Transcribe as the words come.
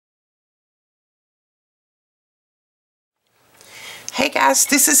Hey guys,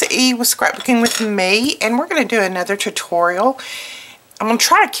 this is E with Scrapbooking with me, and we're going to do another tutorial. I'm going to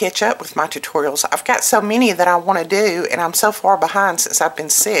try to catch up with my tutorials. I've got so many that I want to do, and I'm so far behind since I've been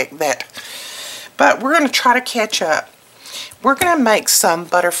sick but we're going to try to catch up. We're going to make some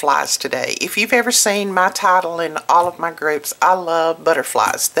butterflies today. If you've ever seen my title in all of my groups, I love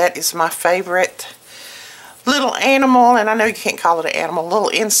butterflies. That is my favorite little animal, and I know you can't call it an animal, little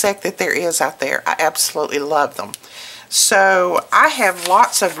insect that there is out there. I absolutely love them. So I have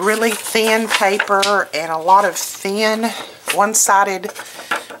lots of really thin paper and a lot of thin one-sided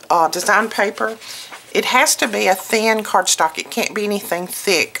design paper. It has to be a thin cardstock. It can't be anything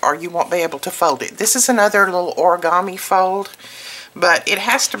thick or you won't be able to fold it. This is another little origami fold, but it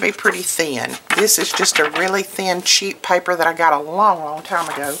has to be pretty thin. This is just a really thin, cheap paper that I got a long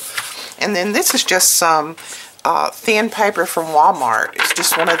time ago. And then this is just some thin paper from Walmart. It's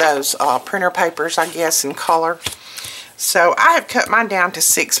just one of those printer papers, I guess, in color. So I have cut mine down to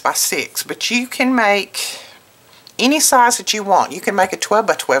 6 by 6, but you can make any size that you want. You can make a 12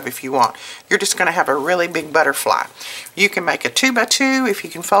 by 12 if you want. You're just going to have a really big butterfly. You can make a 2 by 2 if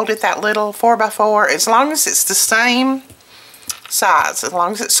you can fold it that little, 4 by 4, as long as it's the same size, as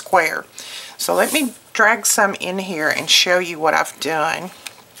long as it's square. So let me drag some in here and show you what I've done.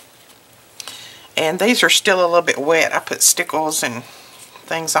 And these are still a little bit wet. I put stickles and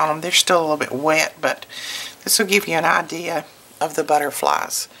things on them. They're still a little bit wet, but this will give you an idea of the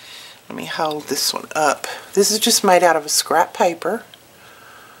butterflies. Let me hold this one up. This is just made out of a scrap paper.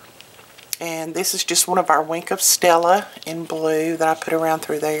 And this is just one of our Wink of Stella in blue that I put around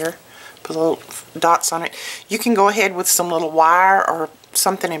through there. Put little dots on it. You can go ahead with some little wire or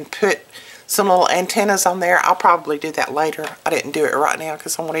something and put some little antennas on there. I'll probably do that later. I didn't do it right now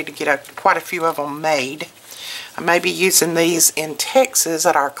because I wanted to get quite a few of them made. I may be using these in Texas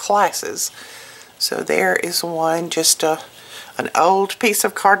at our classes. So there is one, just an old piece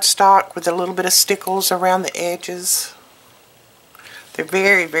of cardstock with a little bit of stickles around the edges. They're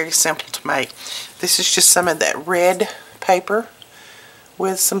very simple to make. This is just some of that red paper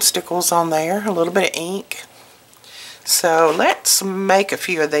with some stickles on there, a little bit of ink. So let's make a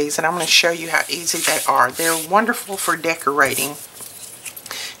few of these, and I'm going to show you how easy they are. They're wonderful for decorating.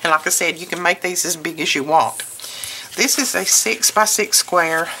 And like I said, you can make these as big as you want. This is a 6 by 6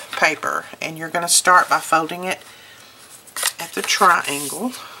 square paper, and you're going to start by folding it at the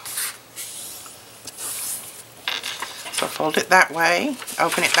triangle. So fold it that way,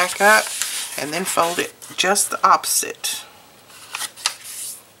 open it back up, and then fold it just the opposite.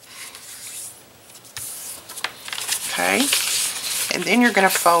 Okay, and then you're going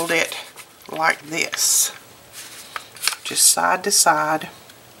to fold it like this, just side to side.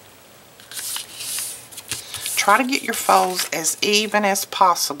 Try to get your folds as even as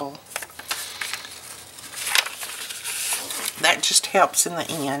possible. That just helps in the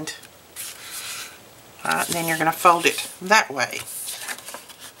end. Alright, and then you're going to fold it that way.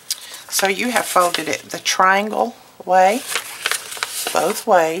 So you have folded it the triangle way, both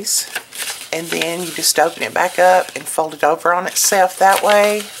ways, and then you just open it back up and fold it over on itself that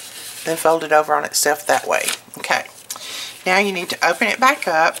way, then fold it over on itself that way. Okay, now you need to open it back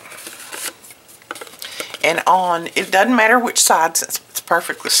up. And it doesn't matter which side since it's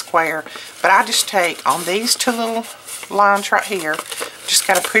perfectly square, but I just take on these two little lines right here, just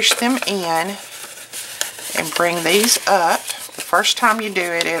got to push them in and bring these up. The first time you do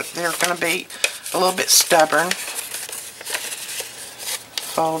it, they're going to be a little bit stubborn.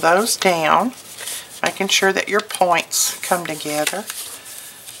 Fold those down, making sure that your points come together.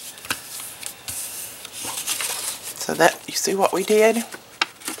 So that, you see what we did?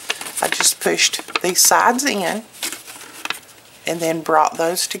 I just pushed these sides in and then brought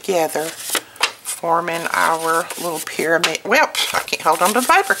those together, forming our little pyramid. Well, I can't hold on to the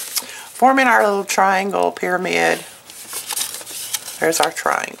paper. Forming our little triangle pyramid. There's our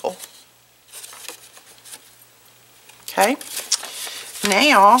triangle. Okay.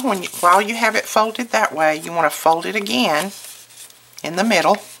 Now, while you have it folded that way, you want to fold it again in the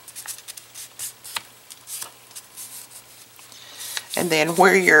middle. And then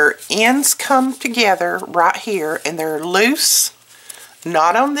where your ends come together right here, and they're loose,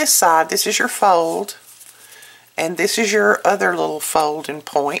 not on this side, this is your fold, and this is your other little fold and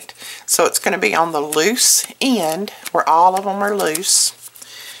point. So it's going to be on the loose end, where all of them are loose.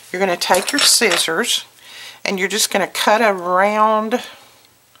 You're going to take your scissors, and you're just going to cut a round,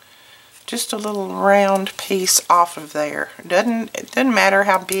 just a little round piece off of there. It doesn't matter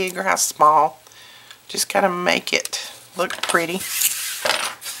how big or how small. Just kind of make it look pretty.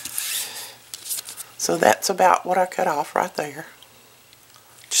 So that's about what I cut off right there.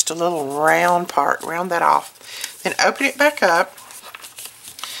 Just a little round part, round that off. Then open it back up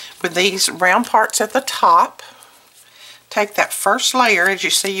with these round parts at the top. Take that first layer, as you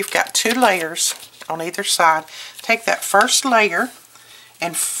see you've got 2 layers on either side. Take that first layer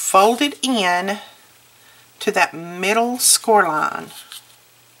and fold it in to that middle score line.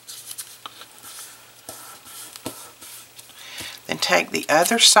 Then take the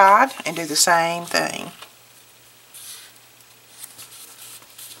other side and do the same thing.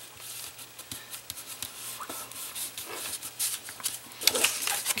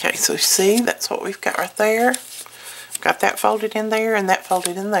 Okay, so see, that's what we've got right there. Got that folded in there and that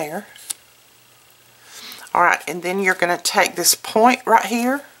folded in there. Alright, and then you're going to take this point right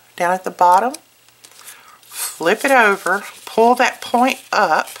here, down at the bottom, flip it over, pull that point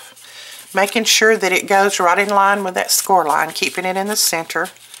up, making sure that it goes right in line with that score line, keeping it in the center.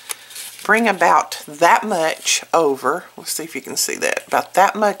 Bring about that much over. Let's see if you can see that. About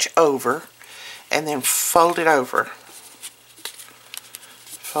that much over, and then fold it over.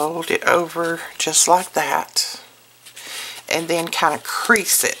 Fold it over just like that. And then kind of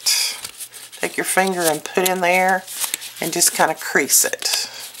crease it. Take your finger and put in there and just kind of crease it.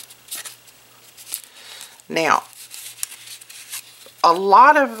 Now, a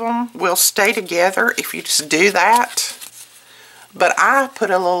lot of them will stay together if you just do that. But I put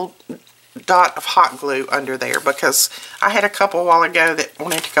a little dot of hot glue under there because I had a couple a while ago that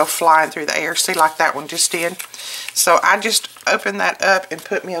wanted to go flying through the air. See, like that one just did. So I just opened that up and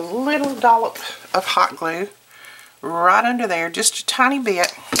put me a little dollop of hot glue right under there, just a tiny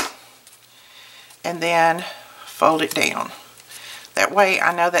bit, and then fold it down. That way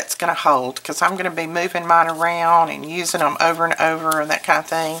I know that's going to hold, because I'm going to be moving mine around and using them over and over and that kind of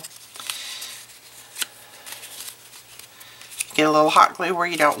thing. Get a little hot glue where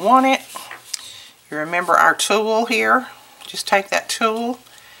you don't want it. You remember our tool here. Just take that tool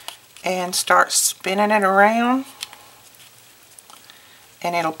and start spinning it around,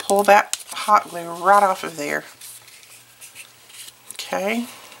 and it'll pull that hot glue right off of there. Okay.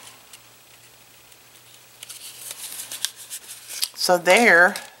 So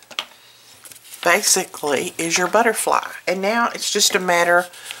there basically is your butterfly, and now it's just a matter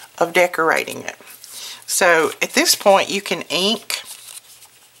of decorating it. So at this point you can ink,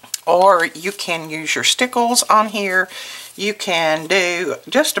 or you can use your stickles on here. You can do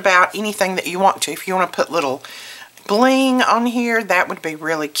just about anything that you want to. If you want to put little bling on here, that would be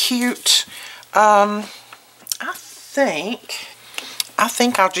really cute. I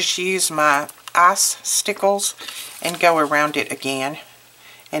think I'll just use my ice stickles and go around it again.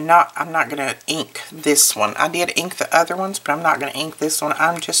 And I'm not going to ink this one. I did ink the other ones, but I'm not going to ink this one.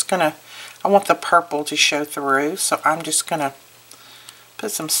 I'm just going to, I want the purple to show through, so I'm just going to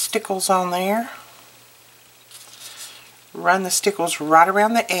put some stickles on there. Run the stickles right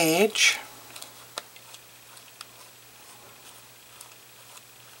around the edge.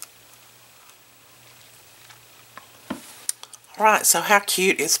 Alright, so how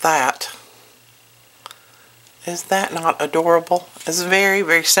cute is that? Is that not adorable? It's very,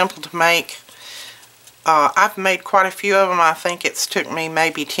 very simple to make. I've made quite a few of them. I think it's took me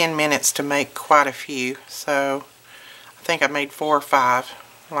maybe 10 minutes to make quite a few. So I think I made 4 or 5,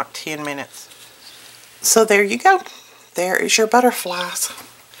 like 10 minutes. So there you go. There is your butterflies.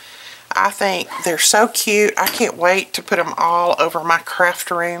 I think they're so cute. I can't wait to put them all over my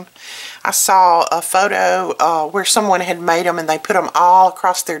craft room. I saw a photo where someone had made them and they put them all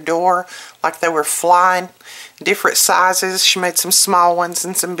across their door like they were flying. Different sizes. She made some small ones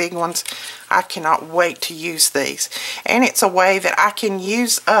and some big ones. I cannot wait to use these. And it's a way that I can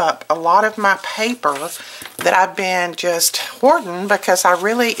use up a lot of my paper that I've been just hoarding because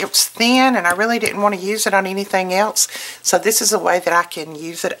it was thin and I really didn't want to use it on anything else. So this is a way that I can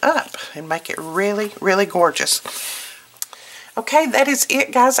use it up and make it really, really gorgeous. Okay, that is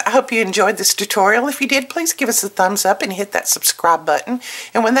it, guys. I hope you enjoyed this tutorial. If you did, please give us a thumbs up and hit that subscribe button.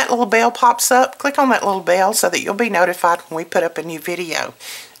 And when that little bell pops up, click on that little bell so that you'll be notified when we put up a new video.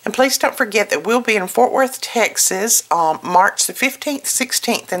 And please don't forget that we'll be in Fort Worth, Texas on March the 15th,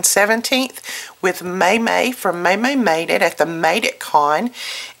 16th, and 17th with May from May Made It at the Made It Con.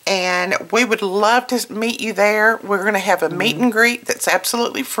 And we would love to meet you there. We're going to have a meet and greet that's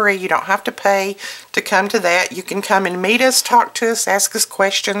absolutely free. You don't have to pay to come to that. You can come and meet us, talk to us, ask us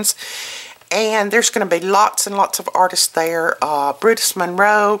questions. And there's going to be lots and lots of artists there. Brutus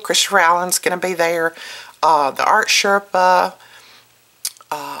Monroe, Christopher Allen's going to be there. The Art Sherpa,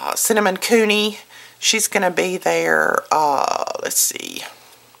 Cinnamon Cooney, she's going to be there. Let's see.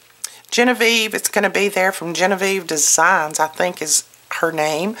 Genevieve, it's going to be there from Genevieve Designs, I think is her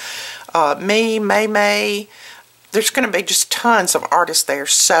name. Me, May, there's going to be just tons of artists there,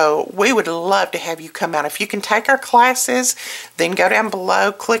 so we would love to have you come out. If you can take our classes, then go down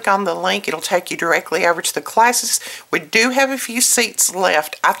below, click on the link. It'll take you directly over to the classes. We do have a few seats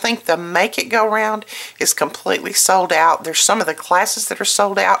left. I think the Make It Go Round is completely sold out. There's some of the classes that are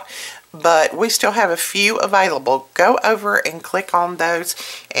sold out, but we still have a few available. Go over and click on those,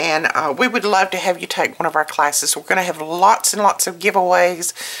 and we would love to have you take one of our classes. We're going to have lots and lots of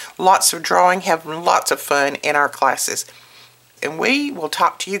giveaways, lots of drawing, have lots of fun in our classes. And we will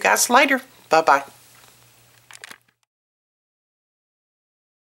talk to you guys later. Bye-bye.